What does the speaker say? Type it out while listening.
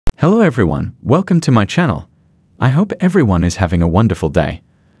Hello everyone, welcome to my channel. I hope everyone is having a wonderful day.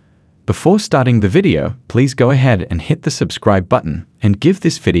 Before starting the video, please go ahead and hit the subscribe button and give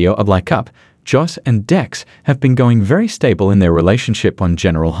this video a like up. Joss and Dex have been going very stable in their relationship on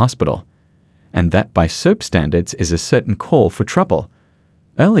General Hospital. And that by soap standards is a certain call for trouble.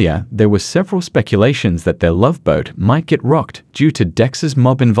 Earlier, there were several speculations that their love boat might get rocked due to Dex's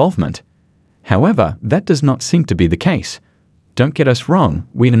mob involvement. However, that does not seem to be the case. Don't get us wrong,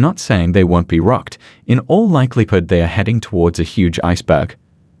 we are not saying they won't be rocked. In all likelihood they are heading towards a huge iceberg.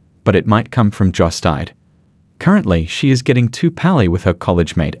 But it might come from Joss' side. Currently, she is getting too pally with her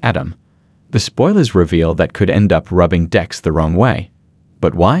college mate Adam. The spoilers reveal that could end up rubbing Dex the wrong way.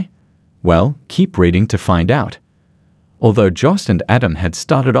 But why? Well, keep reading to find out. Although Joss and Adam had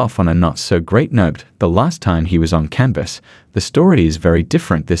started off on a not-so-great note the last time he was on campus, the story is very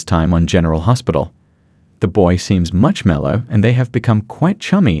different this time on General Hospital. The boy seems much mellow and they have become quite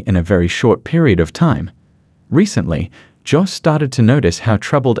chummy in a very short period of time. Recently, Joss started to notice how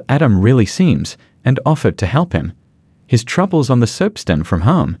troubled Adam really seems and offered to help him. His troubles on the soap stem from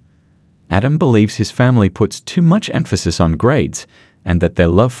home. Adam believes his family puts too much emphasis on grades and that their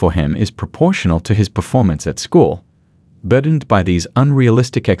love for him is proportional to his performance at school. Burdened by these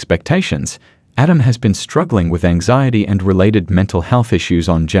unrealistic expectations, Adam has been struggling with anxiety and related mental health issues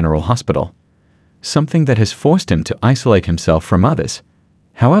on General Hospital. Something that has forced him to isolate himself from others.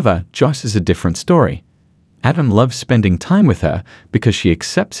 However, Joss is a different story. Adam loves spending time with her because she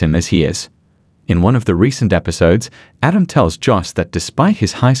accepts him as he is. In one of the recent episodes, Adam tells Joss that despite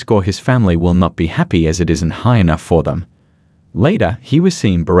his high score, his family will not be happy as it isn't high enough for them. Later, he was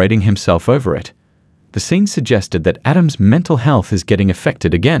seen berating himself over it. The scene suggested that Adam's mental health is getting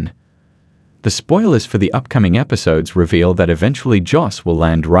affected again. The spoilers for the upcoming episodes reveal that eventually Joss will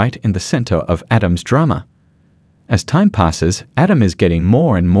land right in the center of Adam's drama. As time passes, Adam is getting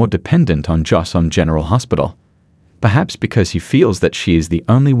more and more dependent on Joss on General Hospital. Perhaps because he feels that she is the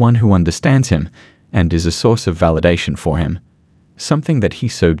only one who understands him and is a source of validation for him. Something that he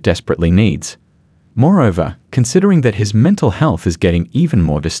so desperately needs. Moreover, considering that his mental health is getting even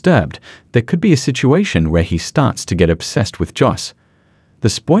more disturbed, there could be a situation where he starts to get obsessed with Joss. The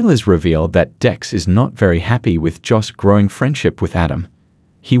spoilers reveal that Dex is not very happy with Joss' growing friendship with Adam.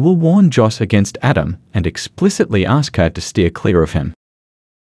 He will warn Joss against Adam and explicitly ask her to steer clear of him.